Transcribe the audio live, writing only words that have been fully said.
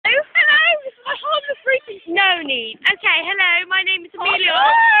Neve. Okay, hello, my name is Amelia,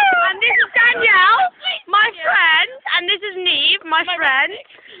 and this is Danielle, my friend, and this is Neve, my friend,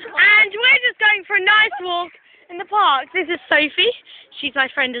 and we're just going for a nice walk in the park. This is Sophie, she's my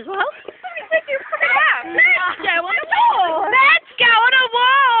friend as well. Let's go on a walk! Let's go on a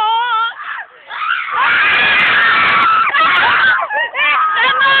walk! It's the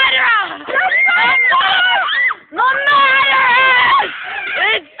murderer! The murderer!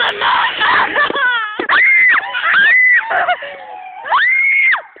 It's the murderer!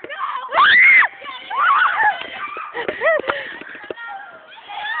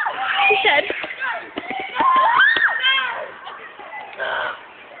 She said.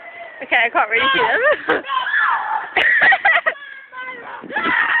 Okay, I can't really see them.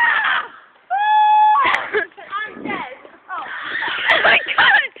 Oh my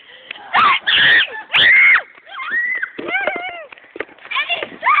God!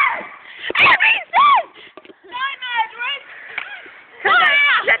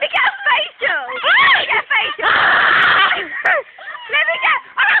 Let me get a facial! Let me get a facial! Let me get...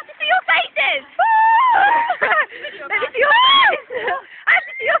 I have to see your faces! Let me see your face! I have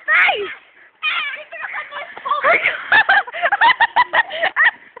to see your face!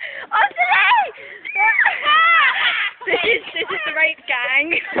 This is the rape gang.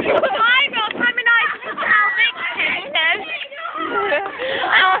 Hi, Ross, I'm a nice pelvic system.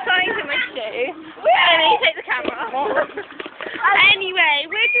 I'm also going to my shoe. And then you take the camera. Anyway,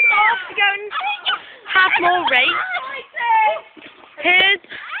 we're just off to go and have more rape. Here's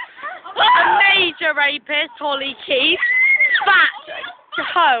a major rapist, Holly Keith. Fat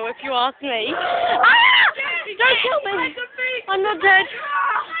hoe, if you ask me. Ah! Don't kill me. I'm not dead.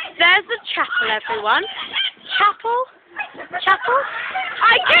 There's the chapel, everyone. Chapel? Chapel?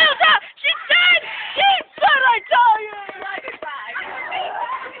 I killed her! She's dead! She's dead, I tell you!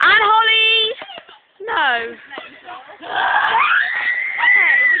 And Holly! No.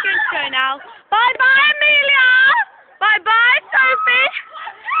 Okay, we're going to go now. Bye-bye, Amelia! Bye-bye, Sophie!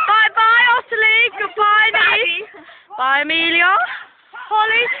 Bye-bye, Ottilie! Goodbye, Neve! Bye, Amelia!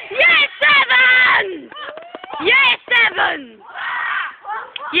 Holly! Year 7! Year 7!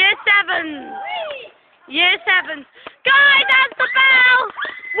 Year 7! Year 7. Guys, that's the bell!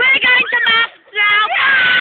 We're going to maths now!